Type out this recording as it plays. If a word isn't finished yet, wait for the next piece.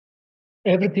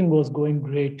Everything was going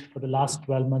great for the last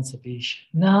 12 months, Satish.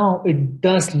 Now it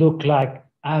does look like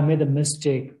I made the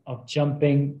mistake of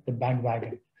jumping the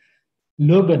bandwagon.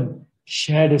 Logan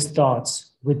shared his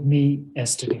thoughts with me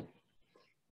yesterday.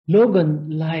 Logan,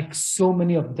 like so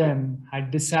many of them, had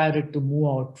decided to move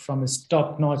out from his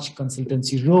top notch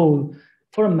consultancy role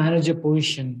for a manager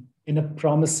position in a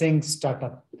promising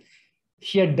startup.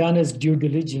 He had done his due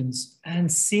diligence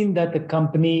and seen that the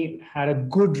company had a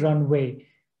good runway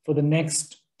for the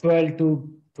next 12 to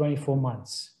 24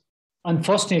 months.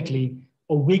 Unfortunately,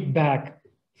 a week back,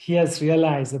 he has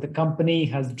realized that the company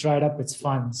has dried up its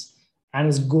funds and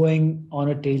is going on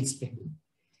a tailspin.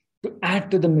 To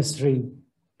add to the mystery,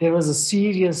 there was a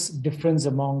serious difference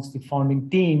amongst the founding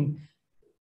team,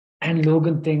 and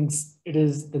Logan thinks it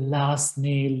is the last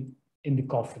nail in the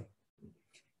coffin.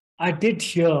 I did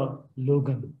hear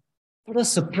Logan, but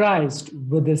was surprised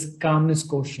with his calmness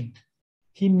quotient.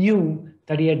 He knew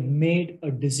that he had made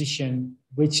a decision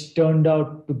which turned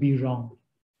out to be wrong.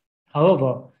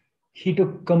 However, he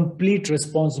took complete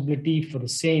responsibility for the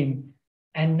same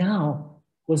and now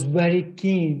was very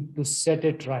keen to set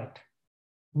it right.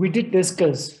 We did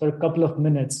discuss for a couple of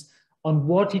minutes on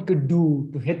what he could do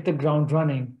to hit the ground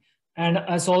running, and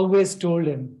as always, told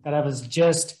him that I was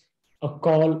just a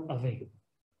call away.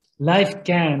 Life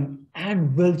can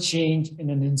and will change in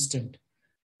an instant.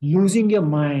 Losing your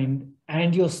mind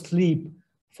and your sleep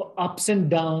for ups and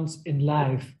downs in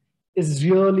life is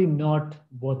really not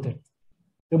worth it.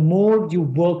 The more you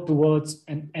work towards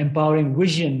an empowering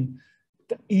vision,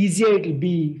 the easier it will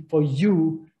be for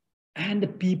you and the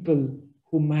people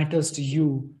who matters to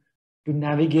you to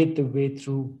navigate the way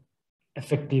through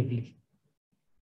effectively.